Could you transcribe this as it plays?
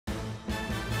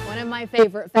of my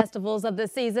favorite festivals of the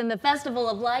season, the Festival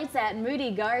of Lights at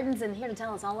Moody Gardens. And here to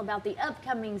tell us all about the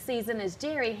upcoming season is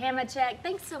Jerry Hamachek.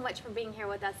 Thanks so much for being here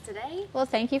with us today. Well,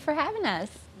 thank you for having us.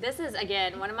 This is,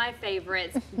 again, one of my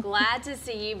favorites. Glad to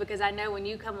see you because I know when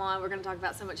you come on, we're going to talk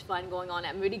about so much fun going on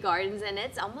at Moody Gardens, and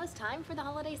it's almost time for the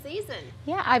holiday season.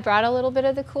 Yeah, I brought a little bit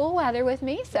of the cool weather with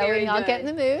me, so we all get in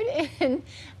the mood.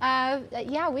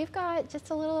 And yeah, we've got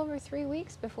just a little over 3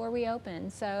 weeks before we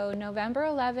open. So November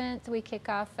 11th, we kick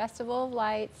off Festival of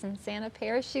Lights, and Santa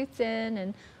parachutes in,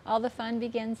 and all the fun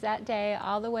begins that day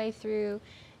all the way through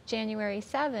January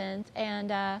 7th.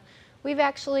 And we've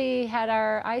actually had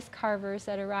our ice carvers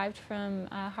that arrived from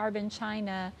Harbin,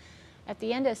 China at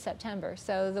the end of September.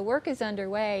 So the work is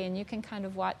underway, and you can kind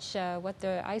of watch what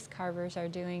the ice carvers are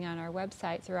doing on our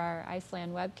website through our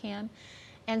Iceland webcam.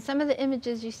 And some of the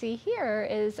images you see here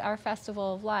is our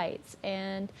Festival of Lights.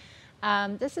 And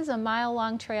this is a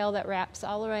mile-long trail that wraps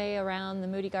all the way around the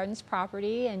Moody Gardens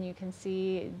property, and you can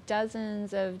see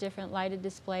dozens of different lighted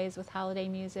displays with holiday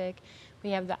music. We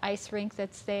have the ice rink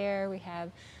that's there. We have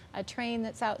a train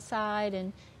that's outside,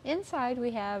 and inside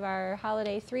we have our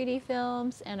holiday 3D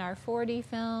films and our 4D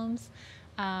films.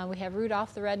 We have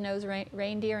Rudolph the Red-Nosed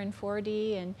Reindeer in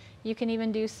 4D, and you can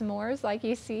even do s'mores like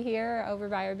you see here over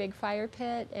by our big fire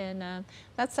pit. And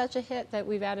that's such a hit that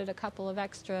we've added a couple of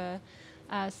extra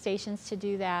stations to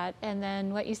do that. And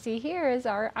then what you see here is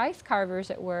our ice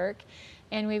carvers at work,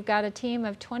 and we've got a team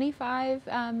of 25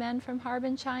 men from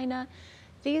Harbin, China.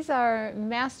 These are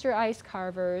master ice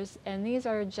carvers, and these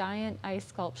are giant ice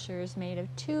sculptures made of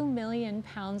 2 million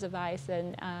pounds of ice.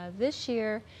 And this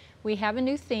year we have a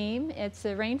new theme. It's a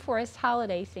rainforest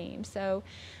holiday theme. So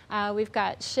we've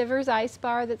got Shivers Ice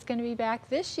Bar that's going to be back.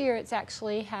 This year it's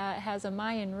actually has a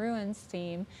Mayan ruins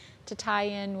theme to tie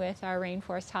in with our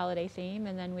rainforest holiday theme.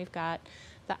 And then we've got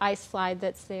the ice slide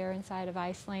that's there inside of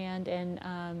Iceland,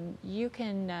 and you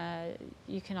can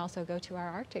also go to our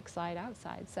Arctic slide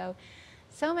outside.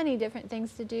 So many different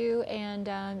things to do,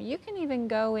 and you can even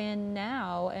go in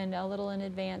now and a little in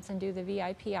advance and do the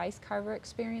VIP ice carver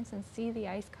experience and see the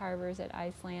ice carvers at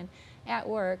Iceland at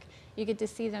work. You get to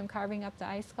see them carving up the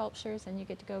ice sculptures, and you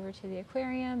get to go over to the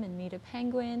aquarium and meet a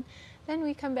penguin. Then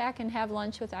we come back and have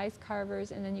lunch with ice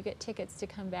carvers, and then you get tickets to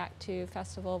come back to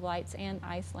Festival of Lights and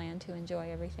Iceland to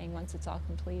enjoy everything once it's all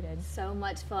completed. So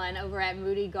much fun over at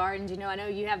Moody Gardens. You know, I know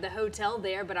you have the hotel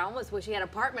there, but I almost wish you had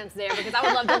apartments there because I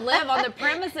would love to live on the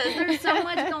premises. There's so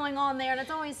much going on there, and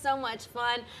it's always so much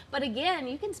fun. But again,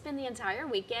 you can spend the entire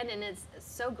weekend, and it's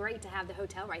so great to have the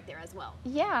hotel right there as well.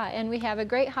 Yeah, and we have a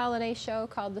great holiday show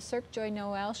called the Cirque Joy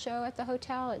Noel show at the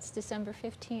hotel. It's December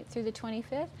 15th through the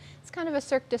 25th. It's kind of a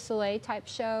Cirque du Soleil type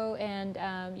show, and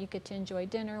you get to enjoy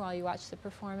dinner while you watch the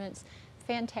performance.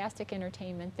 Fantastic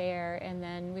entertainment there, and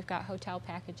then we've got hotel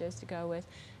packages to go with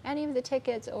any of the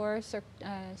tickets or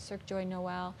Cirque Joy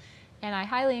Noel. And I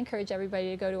highly encourage everybody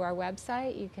to go to our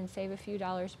website. You can save a few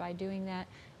dollars by doing that.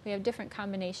 We have different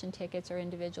combination tickets or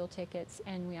individual tickets,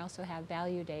 and we also have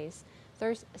value days,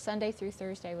 Sunday through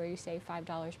Thursday, where you save $5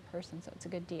 per person, so it's a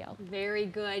good deal. Very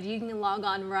good. You can log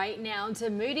on right now to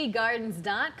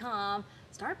moodygardens.com.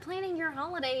 Start planning your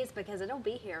holidays because it'll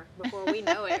be here before we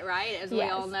know it, right? As we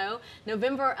all know.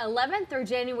 November 11th through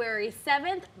January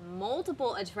 7th,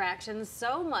 multiple attractions,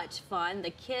 so much fun. The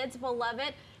kids will love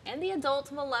it, and the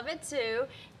adults will love it too.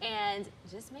 And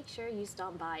just make sure you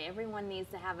stop by. Everyone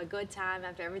needs to have a good time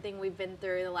after everything we've been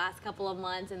through the last couple of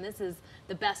months, and this is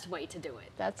the best way to do it.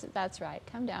 That's right.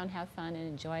 Come down, have fun, and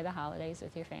enjoy the holidays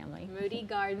with your family.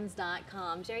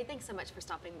 moodygardens.com. Jerry, thanks so much for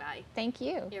stopping by. Thank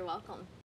you. You're welcome.